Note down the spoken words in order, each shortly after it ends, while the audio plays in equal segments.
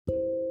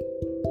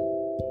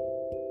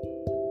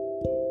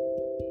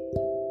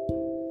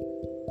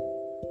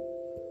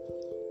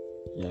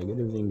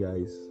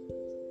guys,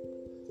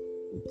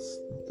 it's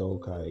the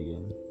Talker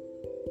again.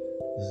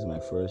 This is my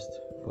first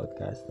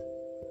podcast,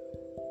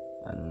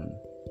 and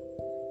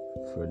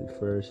for the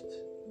first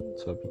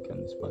topic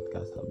on this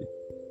podcast, I'll be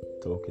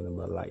talking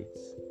about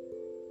lights.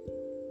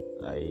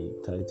 I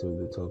titled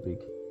the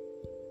topic,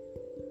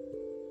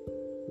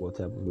 "What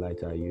type of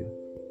light are you?"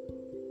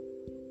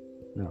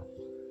 Now,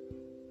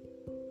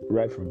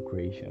 right from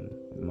creation,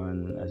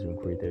 man has been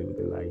created with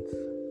the light,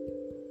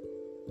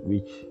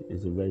 which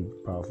is a very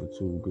powerful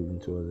tool given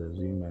to us as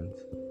humans.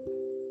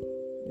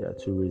 There are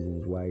two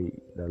reasons why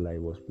that light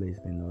was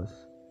placed in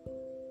us.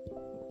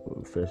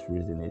 The first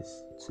reason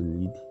is to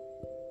lead,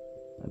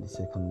 and the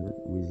second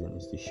reason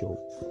is to show.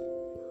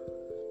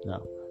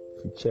 Now,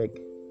 if you check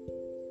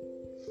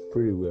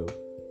pretty well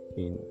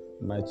in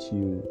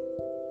Matthew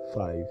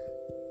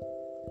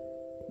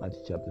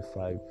chapter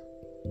 5,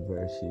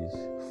 verses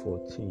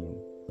 14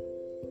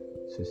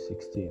 to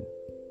 16,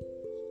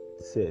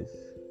 it says,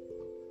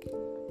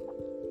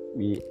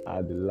 "We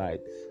are the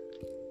light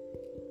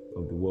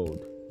of the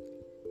world.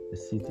 The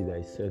city that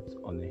is set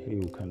on a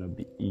hill cannot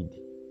be hid.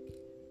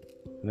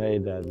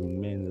 Neither do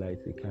men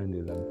light a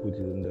candle and put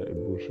it under a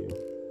bushel,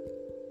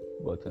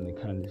 but on a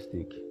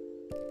candlestick,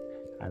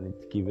 and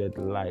it giveth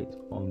light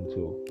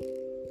unto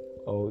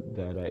all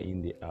that are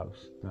in the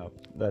house." Now,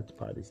 that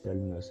part is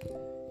telling us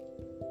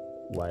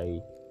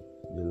why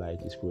the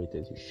light is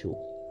created to show.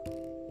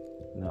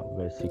 Now,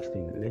 verse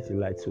 16, "Let your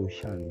light so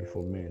shine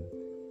before men,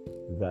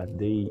 that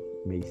they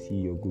may see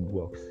your good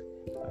works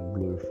and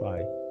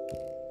glorify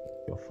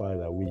your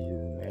Father which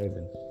is in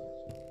heaven."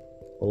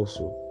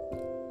 Also,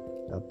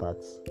 that part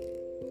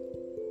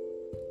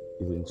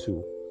is in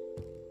two: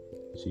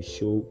 to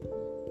show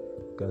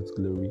God's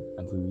glory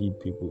and to lead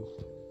people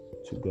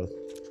to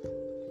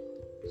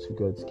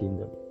God's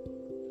kingdom.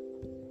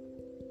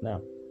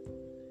 Now,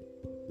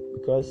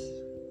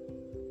 because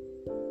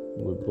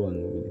we're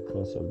born with the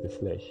curse of the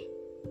flesh,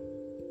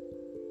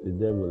 the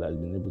devil has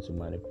been able to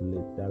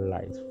manipulate that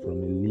light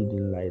from a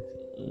leading light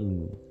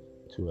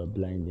into a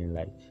blinding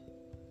light.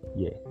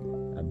 Yeah,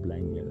 a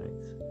blinding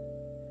light.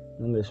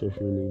 Not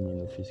necessarily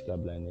mean a physical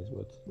blindness,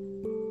 but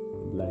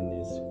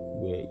blindness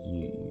where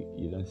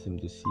you don't seem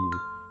to see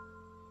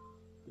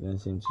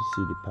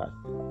the path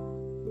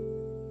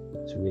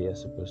to where you're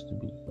supposed to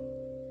be.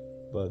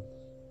 But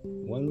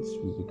once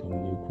we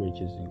become new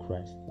creatures in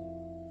Christ,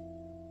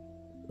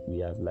 we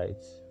have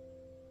lights.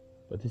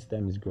 But this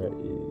time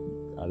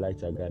our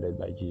lights are guided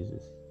by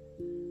Jesus.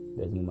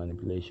 There's no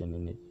manipulation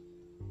in it.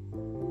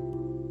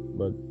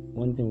 But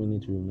one thing we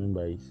need to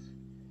remember is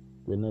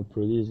we're not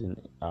producing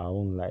our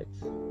own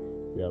lights.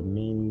 We are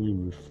mainly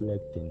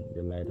reflecting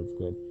the light of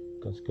God,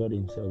 because God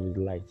Himself is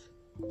light.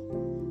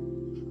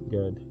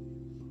 God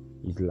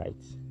is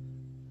light.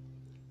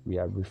 We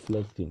are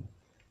reflecting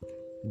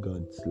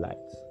God's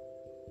light.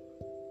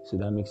 So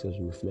that makes us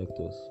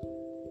reflectors,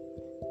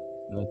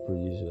 not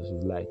producers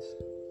of light.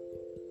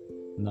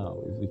 Now,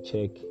 if we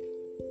check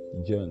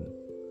John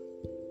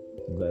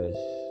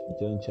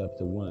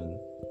chapter 1,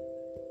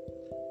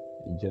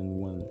 John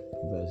 1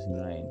 verse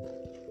 9,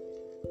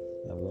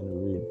 I'm going to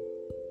read,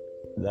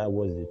 "That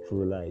was the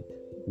true light,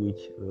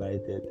 which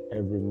lighted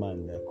every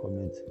man that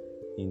cometh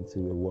into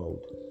the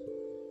world."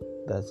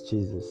 That's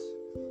Jesus.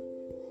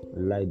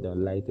 The light that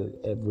lighted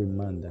every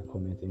man that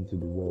cometh into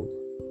the world.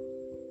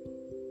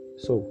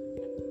 So,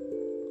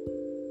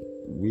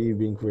 we've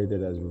been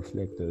created as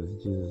reflectors.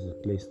 Jesus has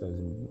placed us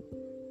in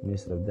the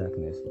midst of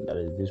darkness, that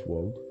is this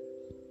world,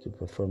 to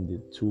perform the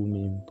two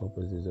main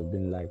purposes of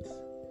being lights: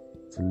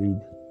 to lead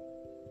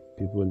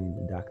people in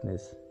the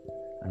darkness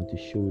and to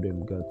show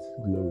them God's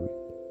glory.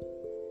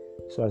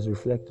 So as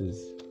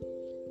reflectors,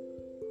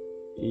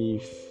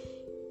 if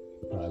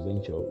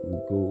peradventure we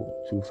go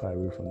too far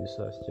away from the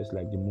source, just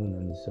like the moon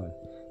and the sun,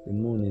 the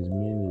moon is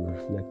mainly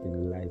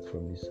reflecting light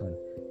from the sun.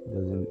 It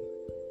doesn't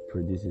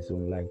produce its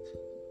own light.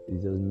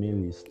 It's just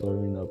mainly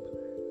storing up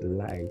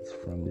light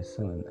from the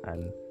sun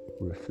and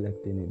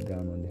reflecting it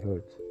down on the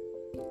earth.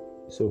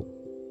 So,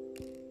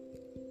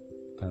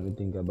 can we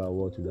think about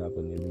what would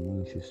happen if the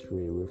moon should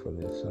stray away from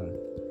the sun?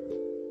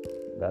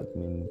 That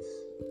means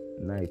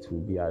night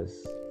will be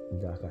as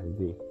dark as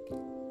day.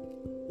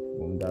 We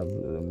won't have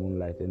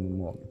moonlight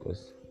anymore,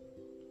 because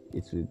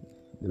the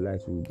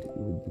light will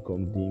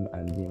become dim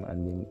and dim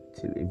and dim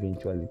till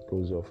eventually it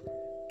goes off.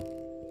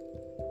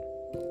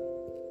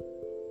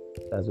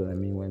 That's what I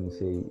mean when you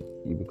say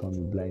you become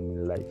blind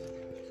in light.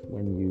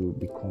 When you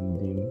become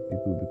dim,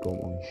 people become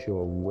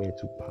unsure of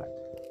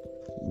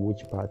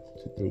which path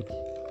to take.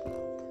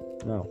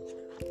 Now,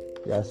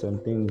 there are some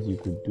things you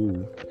could do.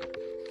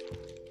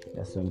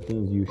 There are some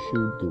things you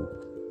should do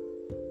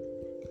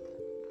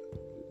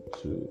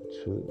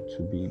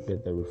to be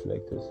better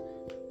reflectors.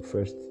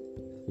 First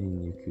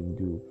thing you can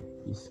do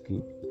is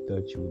keep in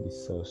touch with the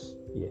source.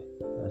 Yeah,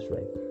 that's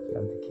right. You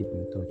have to keep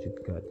in touch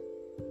with God.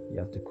 You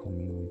have to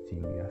commune with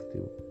Him. You have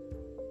to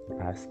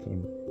ask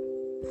Him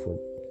for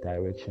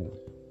direction,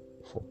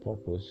 for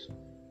purpose,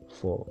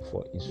 for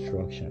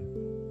instruction.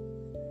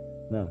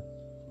 Now,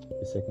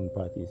 the second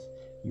part is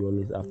you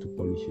always have to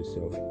polish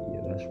yourself.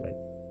 Yeah, that's right.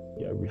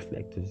 You are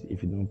reflectors.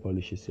 If you don't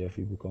polish yourself,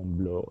 you become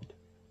blurred.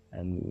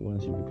 And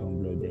once you become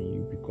blurred, then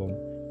you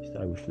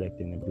start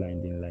reflecting a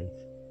blinding light,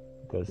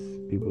 because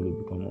people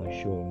will become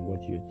unsure on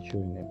what you're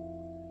showing them.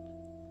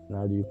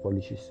 Now do you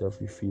polish yourself?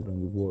 You feed on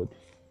the word,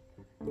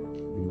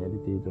 you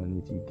meditate on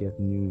it, you get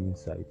new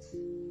insights.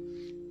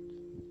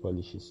 You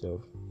polish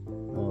yourself.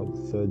 Now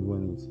the third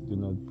one is do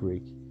not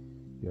break.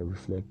 You are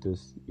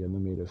reflectors. You are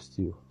not made of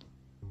steel.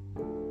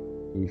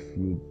 If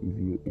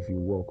you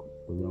walk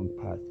the wrong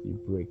path, you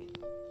break.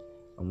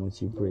 And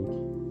once you break,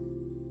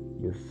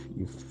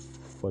 you've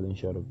fallen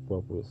short of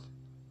purpose.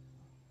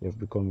 You have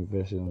become a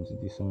vessel unto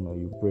dishonor.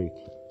 You break.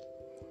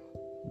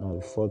 Now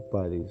the fourth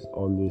part is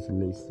always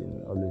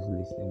listening. Always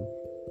listening.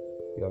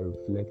 You are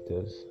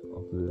reflectors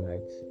of the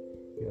light.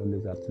 You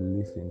always have to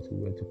listen to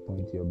where to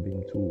point your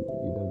beam to.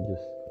 You don't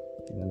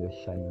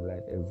just shine your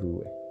light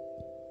everywhere.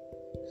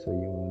 So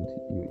you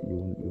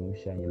won't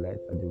shine your light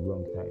at the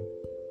wrong time.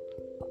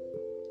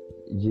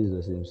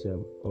 Jesus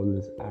himself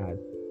always had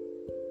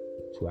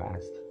to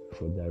ask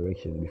for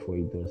direction before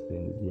he does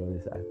things. He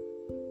always had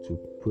to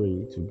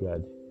pray to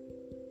God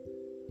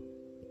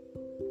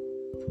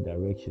for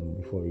direction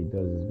before he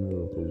does his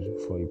miracles,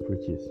 before he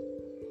preaches.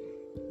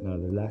 Now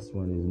the last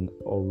one is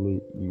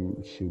always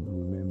you should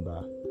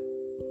remember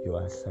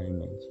your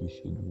assignment. You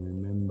should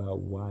remember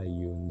why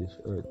you're on this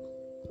earth.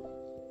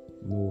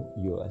 Know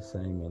your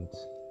assignment.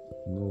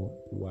 Know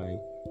why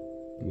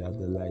you have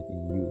the light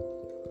in you.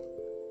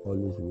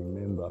 Always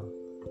remember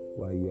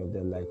why you have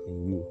the light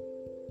in you.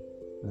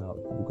 Now,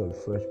 the book of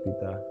 1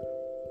 Peter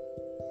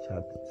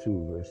chapter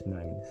 2 verse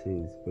 9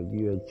 says, "But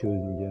you are a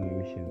chosen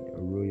generation, a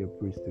royal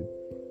priesthood,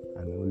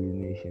 an holy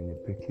nation, a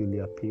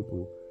peculiar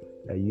people,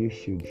 that you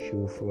should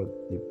show forth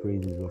the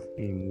praises of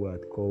him who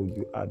hath called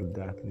you out of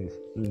darkness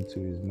into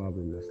his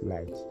marvelous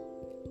light."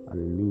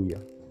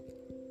 Hallelujah.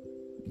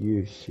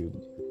 You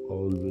should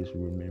always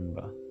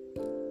remember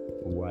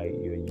why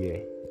you're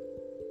here.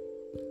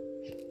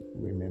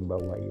 Remember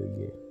why you're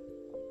here.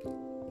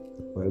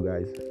 Well,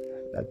 guys,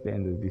 that's the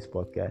end of this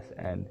podcast,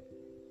 and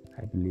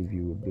I believe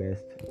you were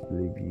blessed. I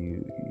believe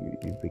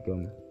you've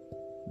become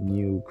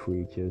new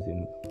creatures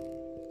in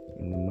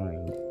the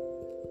mind,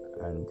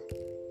 and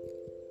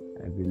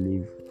I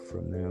believe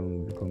from now on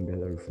we'll become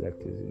better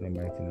reflectors in the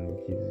mighty name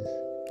of Jesus.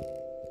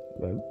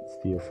 Well,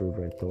 still your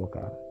favorite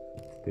talker,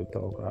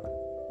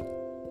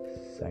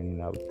 signing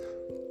out.